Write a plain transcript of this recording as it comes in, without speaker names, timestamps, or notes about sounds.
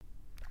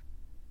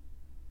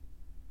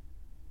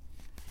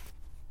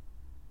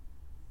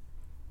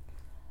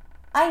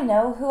I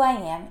know who I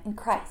am in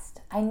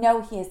Christ. I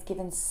know He has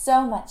given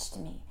so much to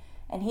me,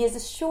 and He has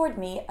assured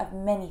me of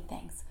many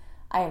things.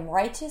 I am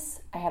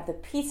righteous, I have the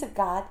peace of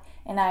God,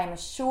 and I am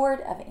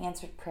assured of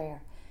answered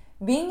prayer.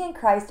 Being in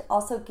Christ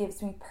also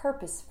gives me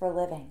purpose for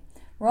living.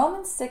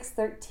 Romans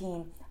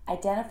 6:13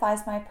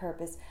 identifies my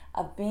purpose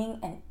of being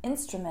an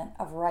instrument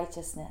of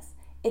righteousness.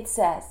 It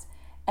says,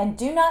 "And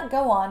do not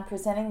go on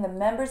presenting the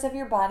members of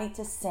your body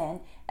to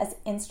sin as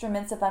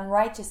instruments of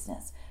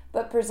unrighteousness,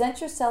 but present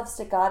yourselves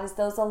to God as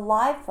those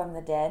alive from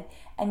the dead,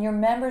 and your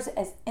members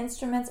as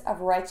instruments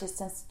of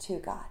righteousness to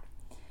God."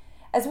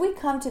 As we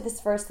come to this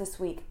verse this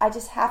week, I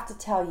just have to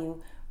tell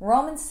you,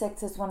 Romans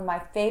 6 is one of my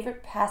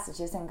favorite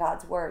passages in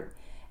God's Word,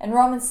 and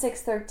Romans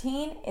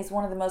 6:13 is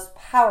one of the most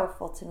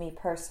powerful to me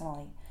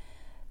personally.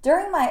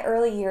 During my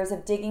early years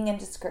of digging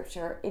into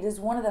Scripture, it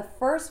is one of the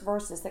first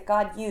verses that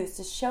God used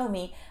to show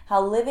me how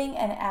living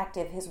and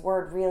active His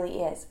Word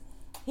really is.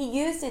 He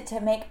used it to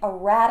make a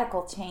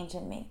radical change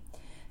in me.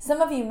 Some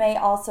of you may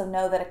also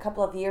know that a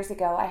couple of years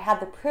ago I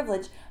had the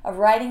privilege of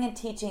writing and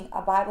teaching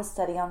a Bible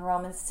study on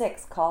Romans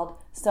 6 called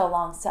So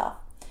Long Self.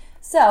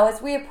 So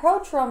as we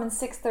approach Romans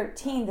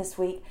 6:13 this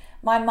week,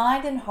 my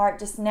mind and heart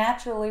just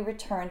naturally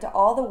return to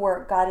all the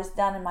work God has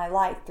done in my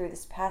life through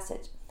this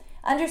passage.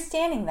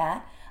 Understanding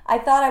that, I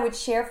thought I would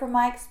share from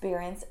my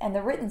experience and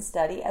the written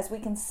study as we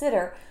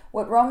consider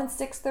what Romans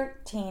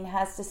 6:13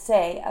 has to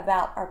say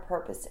about our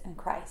purpose in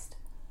Christ.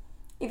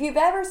 If you've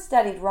ever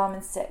studied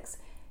Romans 6,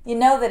 you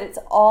know that it's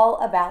all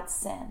about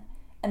sin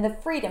and the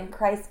freedom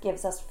Christ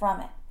gives us from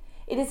it.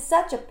 It is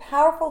such a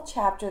powerful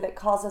chapter that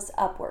calls us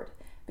upward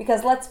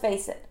because let's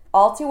face it,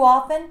 all too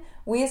often,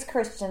 we as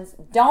Christians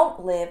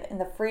don't live in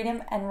the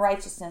freedom and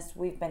righteousness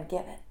we've been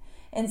given.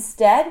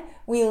 Instead,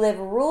 we live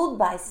ruled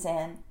by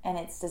sin and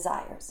its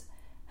desires.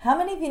 How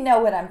many of you know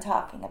what I'm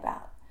talking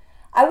about?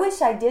 I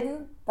wish I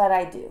didn't, but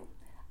I do.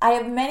 I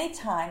have many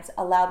times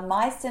allowed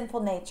my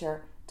sinful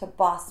nature to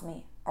boss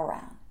me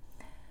around.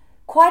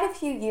 Quite a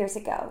few years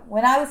ago,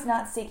 when I was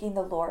not seeking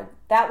the Lord,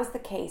 that was the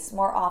case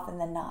more often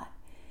than not.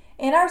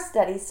 In our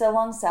study, So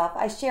Long Self,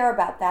 I share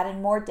about that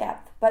in more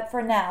depth, but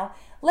for now,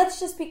 let's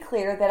just be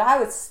clear that I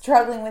was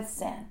struggling with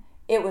sin.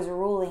 It was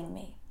ruling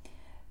me.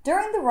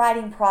 During the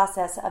writing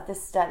process of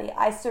this study,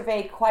 I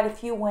surveyed quite a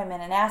few women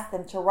and asked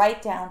them to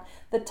write down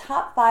the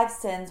top 5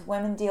 sins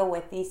women deal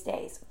with these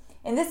days.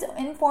 In this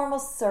informal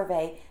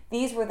survey,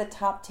 these were the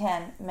top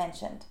 10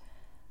 mentioned: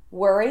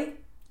 worry,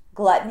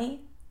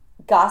 gluttony,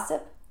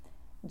 gossip,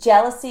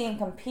 jealousy and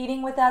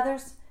competing with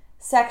others,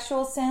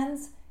 sexual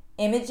sins,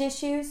 image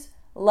issues,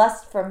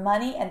 lust for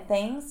money and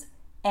things,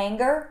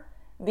 anger,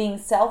 being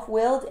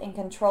self-willed and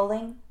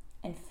controlling,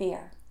 and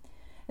fear.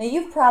 Now,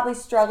 you've probably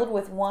struggled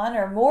with one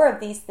or more of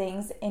these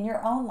things in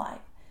your own life.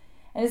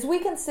 And as we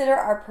consider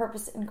our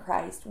purpose in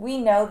Christ, we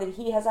know that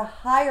He has a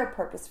higher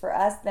purpose for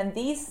us than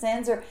these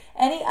sins or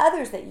any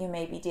others that you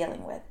may be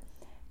dealing with.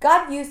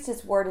 God used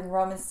His Word in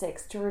Romans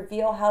 6 to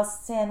reveal how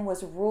sin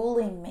was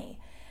ruling me,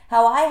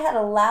 how I had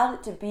allowed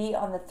it to be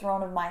on the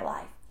throne of my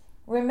life.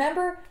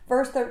 Remember,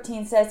 verse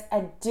 13 says,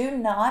 "And do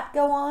not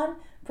go on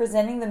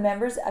presenting the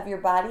members of your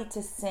body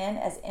to sin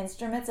as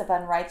instruments of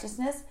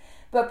unrighteousness,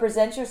 but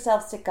present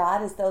yourselves to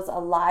God as those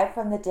alive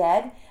from the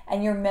dead,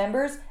 and your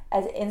members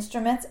as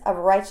instruments of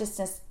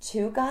righteousness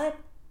to God."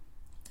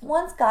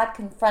 Once God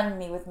confronted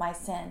me with my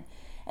sin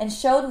and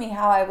showed me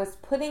how I was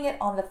putting it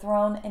on the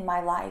throne in my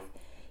life,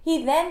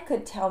 He then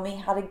could tell me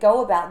how to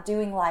go about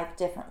doing life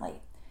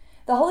differently.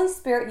 The Holy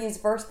Spirit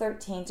used verse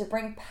 13 to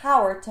bring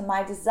power to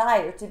my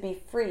desire to be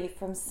free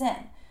from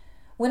sin.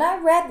 When I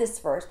read this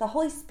verse, the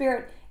Holy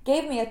Spirit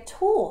gave me a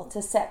tool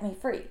to set me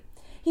free.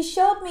 He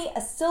showed me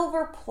a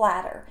silver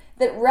platter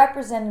that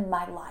represented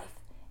my life,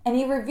 and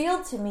He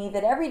revealed to me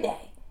that every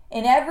day,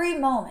 in every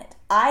moment,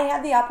 I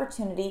had the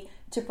opportunity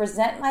to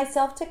present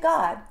myself to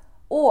God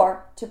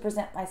or to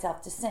present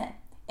myself to sin.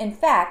 In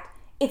fact,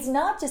 it's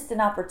not just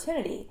an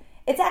opportunity,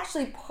 it's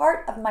actually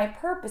part of my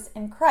purpose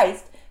in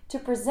Christ to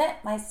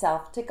present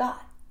myself to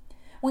God.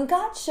 When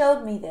God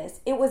showed me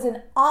this, it was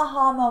an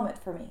aha moment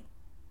for me.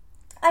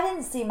 I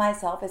didn't see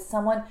myself as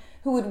someone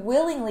who would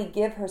willingly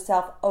give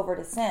herself over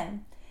to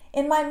sin.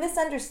 In my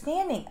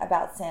misunderstanding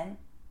about sin,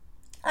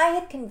 I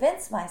had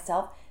convinced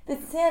myself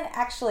that sin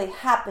actually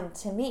happened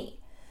to me.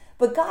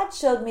 But God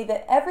showed me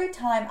that every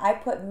time I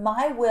put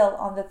my will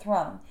on the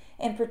throne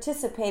and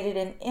participated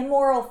in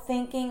immoral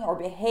thinking or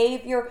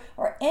behavior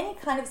or any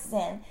kind of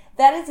sin,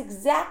 that is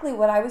exactly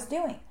what I was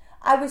doing.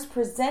 I was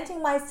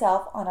presenting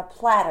myself on a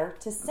platter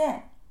to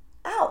sin.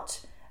 Ouch!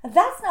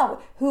 That's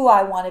not who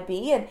I want to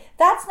be, and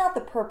that's not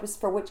the purpose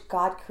for which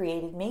God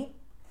created me.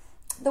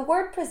 The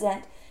word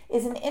present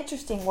is an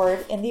interesting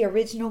word in the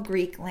original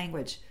Greek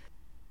language.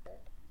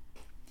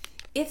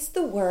 It's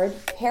the word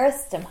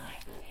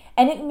peristomai,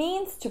 and it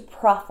means to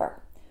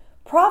proffer.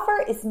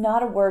 Proffer is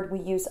not a word we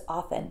use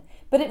often,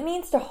 but it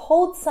means to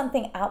hold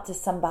something out to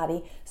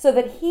somebody so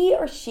that he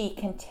or she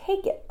can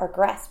take it or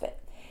grasp it.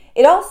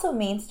 It also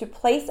means to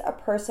place a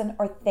person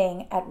or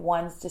thing at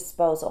one's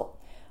disposal.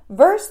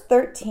 Verse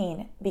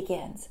 13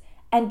 begins,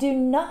 And do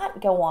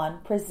not go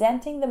on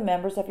presenting the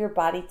members of your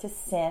body to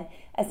sin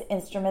as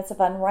instruments of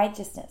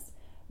unrighteousness.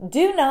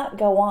 Do not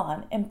go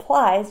on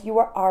implies you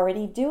are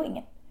already doing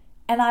it.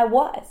 And I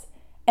was.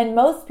 And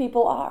most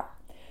people are.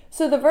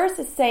 So the verse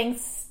is saying,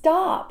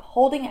 stop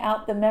holding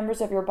out the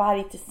members of your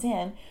body to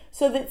sin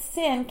so that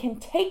sin can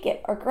take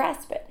it or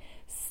grasp it.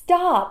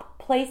 Stop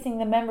placing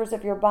the members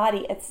of your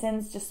body at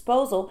sin's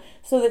disposal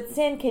so that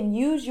sin can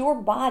use your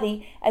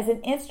body as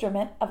an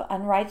instrument of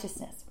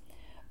unrighteousness.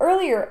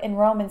 Earlier in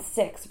Romans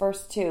 6,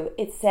 verse 2,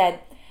 it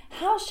said,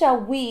 how shall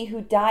we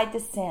who died to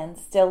sin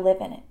still live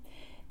in it?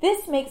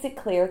 This makes it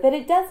clear that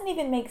it doesn't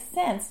even make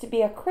sense to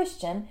be a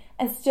Christian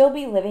and still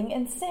be living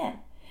in sin.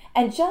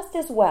 And just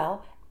as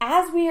well,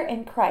 as we are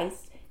in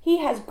Christ, He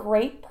has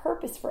great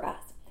purpose for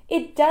us.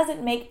 It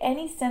doesn't make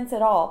any sense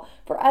at all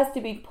for us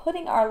to be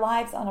putting our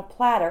lives on a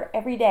platter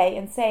every day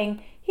and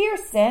saying, here,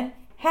 sin,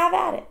 have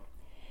at it.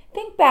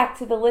 Think back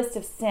to the list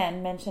of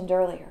sin mentioned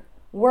earlier.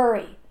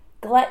 Worry,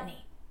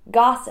 gluttony,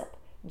 gossip,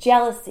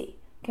 jealousy,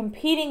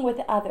 competing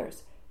with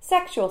others,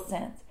 sexual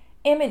sins,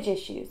 image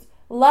issues,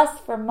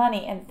 lust for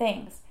money and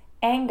things,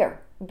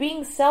 anger,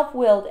 being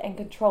self-willed and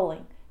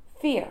controlling,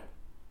 fear.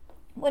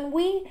 When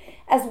we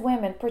as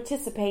women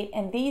participate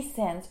in these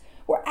sins,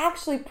 we're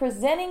actually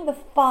presenting the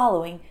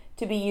following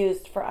to be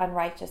used for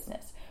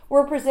unrighteousness.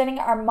 We're presenting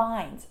our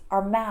minds,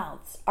 our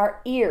mouths,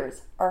 our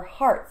ears, our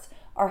hearts,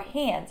 our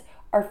hands,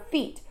 our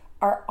feet,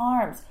 our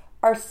arms,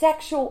 our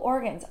sexual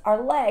organs,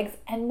 our legs,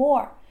 and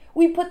more.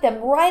 We put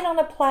them right on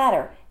a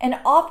platter and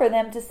offer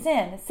them to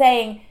sin,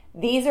 saying,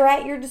 these are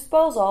at your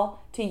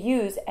disposal to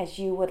use as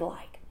you would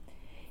like.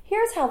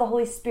 Here's how the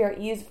Holy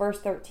Spirit used verse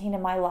 13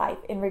 in my life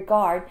in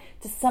regard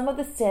to some of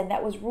the sin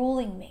that was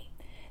ruling me.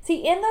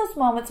 See, in those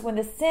moments when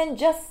the sin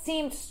just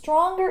seemed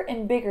stronger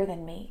and bigger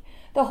than me,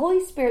 the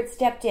Holy Spirit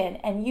stepped in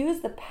and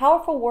used the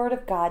powerful Word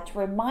of God to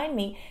remind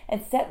me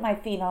and set my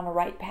feet on a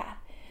right path.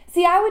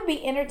 See, I would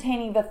be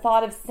entertaining the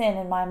thought of sin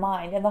in my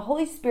mind, and the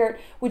Holy Spirit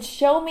would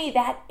show me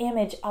that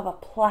image of a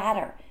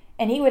platter,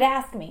 and He would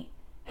ask me,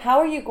 how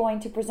are you going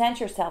to present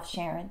yourself,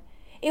 Sharon?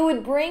 It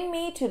would bring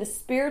me to the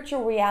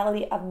spiritual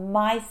reality of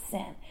my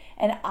sin,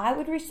 and I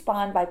would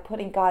respond by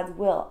putting God's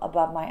will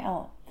above my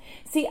own.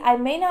 See, I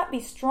may not be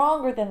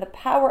stronger than the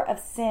power of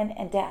sin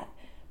and death,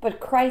 but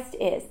Christ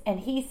is,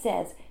 and He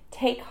says,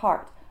 take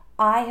heart,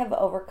 I have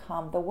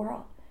overcome the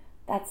world.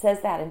 That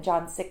says that in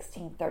John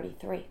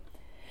 16:33.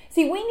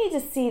 See, we need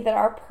to see that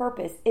our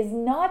purpose is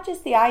not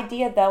just the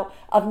idea, though,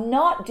 of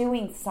not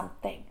doing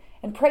something.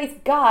 And praise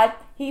God,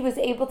 He was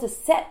able to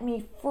set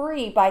me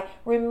free by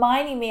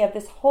reminding me of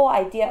this whole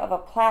idea of a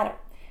platter.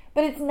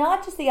 But it's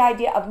not just the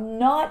idea of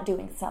not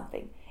doing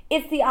something.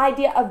 It's the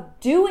idea of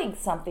doing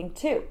something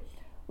too.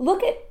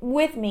 Look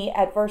with me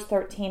at verse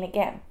 13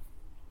 again.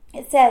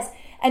 It says,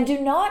 and do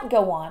not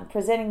go on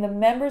presenting the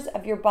members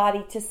of your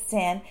body to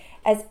sin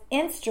as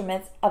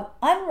instruments of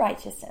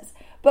unrighteousness,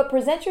 but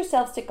present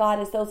yourselves to God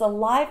as those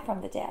alive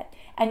from the dead,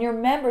 and your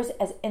members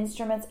as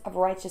instruments of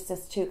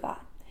righteousness to God.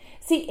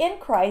 See, in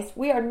Christ,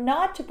 we are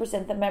not to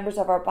present the members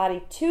of our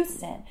body to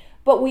sin,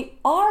 but we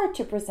are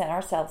to present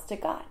ourselves to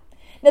God.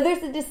 Now,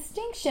 there's a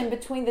distinction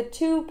between the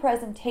two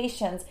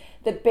presentations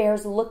that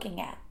bears looking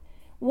at.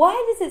 Why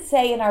does it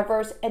say in our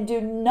verse, and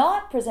do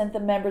not present the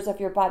members of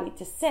your body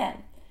to sin?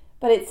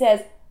 But it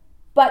says,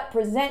 but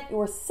present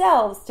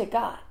yourselves to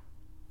God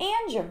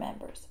and your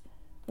members.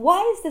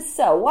 Why is this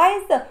so? Why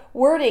is the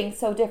wording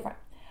so different?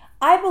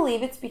 I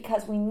believe it's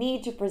because we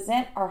need to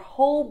present our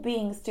whole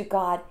beings to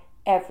God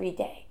every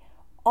day.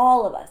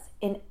 All of us,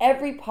 in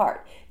every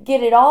part,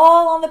 get it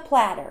all on the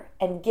platter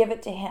and give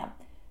it to Him.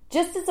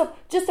 Just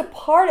a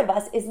part of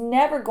us is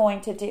never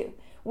going to do.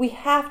 We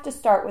have to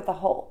start with the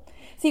whole.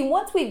 See,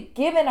 once we've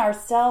given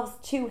ourselves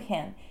to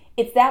Him,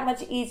 it's that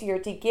much easier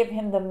to give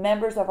Him the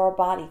members of our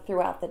body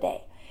throughout the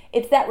day.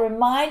 It's that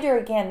reminder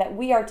again that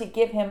we are to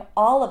give Him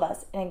all of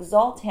us and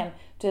exalt Him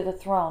to the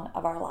throne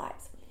of our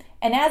lives.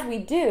 And as we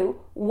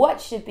do,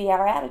 what should be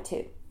our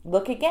attitude?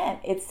 Look again.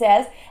 It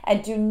says,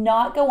 and do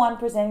not go on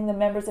presenting the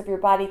members of your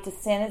body to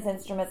sin as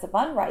instruments of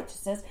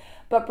unrighteousness,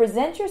 but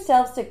present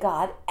yourselves to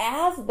God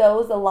as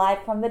those alive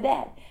from the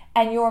dead,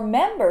 and your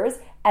members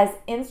as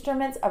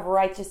instruments of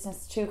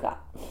righteousness to God.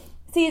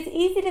 See, it's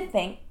easy to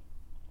think,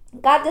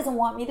 God doesn't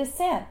want me to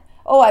sin.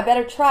 Oh, I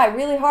better try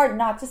really hard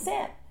not to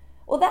sin.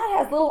 Well, that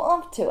has little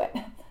oomph to it.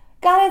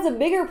 God has a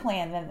bigger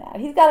plan than that.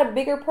 He's got a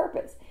bigger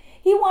purpose.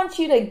 He wants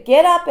you to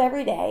get up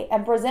every day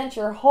and present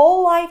your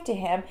whole life to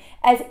Him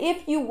as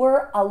if you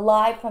were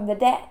alive from the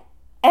dead.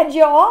 And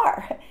you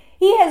are.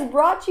 He has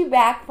brought you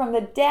back from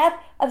the death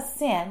of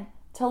sin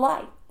to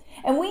life.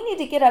 And we need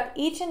to get up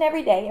each and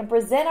every day and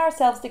present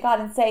ourselves to God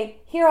and say,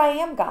 here I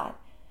am, God.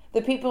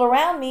 The people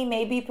around me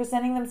may be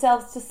presenting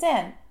themselves to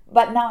sin,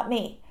 but not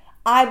me.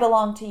 I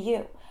belong to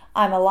you.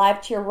 I'm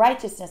alive to your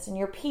righteousness and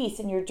your peace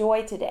and your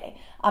joy today.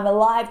 I'm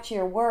alive to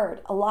your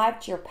word,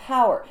 alive to your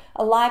power,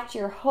 alive to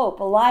your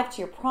hope, alive to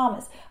your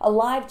promise,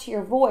 alive to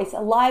your voice,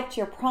 alive to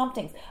your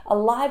promptings,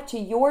 alive to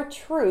your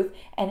truth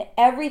and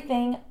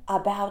everything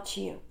about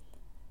you.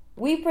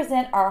 We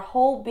present our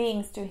whole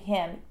beings to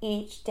Him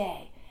each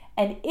day.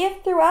 And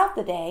if throughout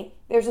the day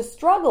there's a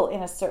struggle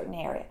in a certain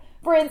area,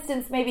 for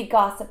instance, maybe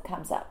gossip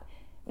comes up,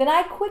 then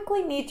I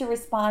quickly need to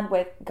respond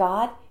with,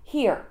 God,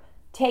 here,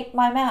 take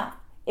my mouth.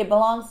 It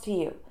belongs to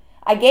you.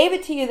 I gave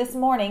it to you this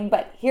morning,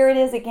 but here it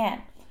is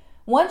again.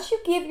 Once you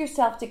give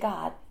yourself to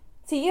God,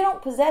 see, you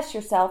don't possess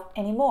yourself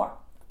anymore.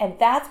 And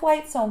that's why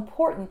it's so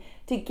important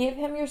to give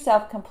Him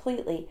yourself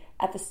completely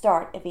at the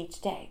start of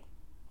each day.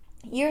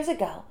 Years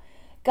ago,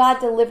 God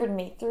delivered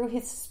me through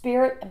His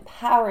Spirit,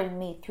 empowering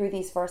me through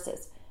these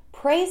verses.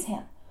 Praise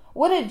Him.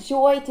 What a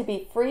joy to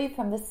be free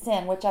from the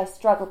sin which I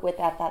struggled with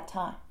at that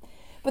time.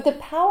 But the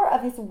power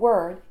of His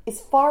Word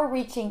is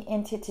far-reaching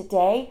into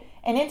today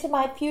and into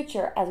my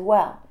future as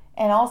well,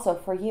 and also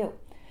for you.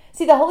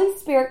 See, the Holy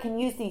Spirit can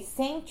use these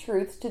same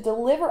truths to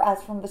deliver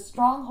us from the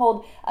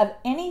stronghold of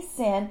any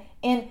sin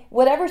in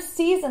whatever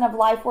season of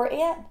life we're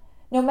in.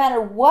 No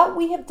matter what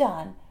we have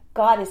done,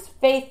 God is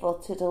faithful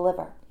to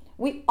deliver.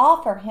 We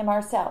offer Him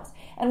ourselves,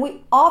 and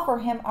we offer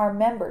Him our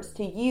members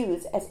to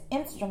use as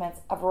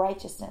instruments of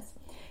righteousness.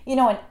 You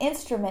know, an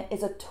instrument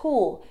is a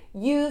tool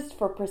used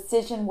for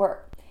precision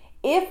work.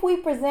 If we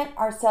present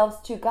ourselves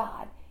to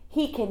God,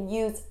 He can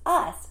use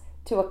us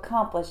to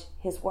accomplish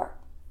His work.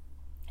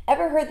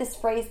 Ever heard this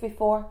phrase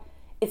before?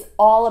 It's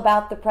all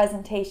about the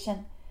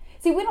presentation.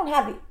 See, we don't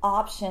have the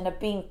option of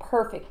being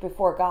perfect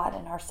before God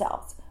and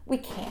ourselves. We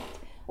can't.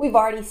 We've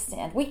already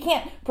sinned. We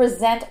can't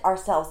present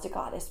ourselves to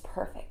God as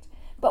perfect.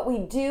 But we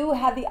do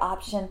have the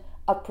option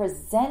of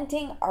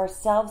presenting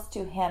ourselves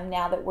to Him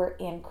now that we're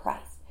in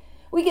Christ.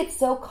 We get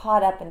so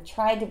caught up in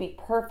trying to be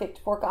perfect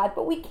for God,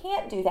 but we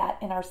can't do that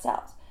in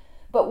ourselves.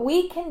 But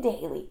we can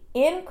daily,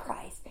 in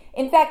Christ,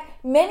 in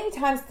fact, many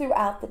times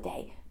throughout the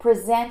day,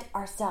 present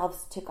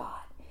ourselves to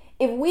God.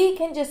 If we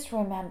can just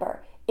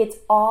remember, it's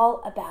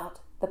all about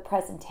the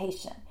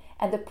presentation.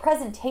 And the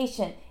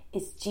presentation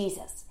is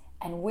Jesus,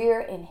 and we're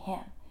in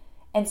Him.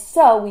 And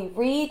so we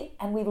read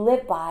and we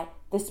live by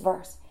this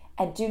verse.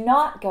 And do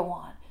not go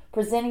on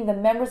presenting the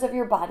members of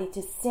your body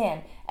to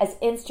sin as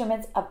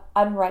instruments of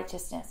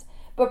unrighteousness,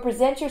 but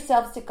present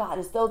yourselves to God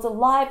as those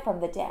alive from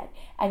the dead,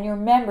 and your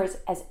members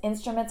as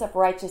instruments of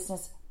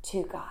righteousness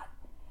to God.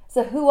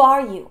 So who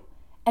are you?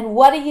 And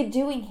what are you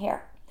doing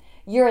here?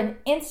 You're an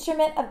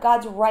instrument of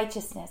God's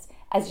righteousness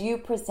as you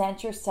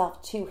present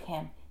yourself to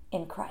Him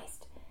in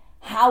Christ.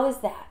 How is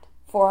that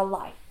for a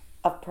life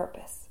of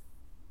purpose?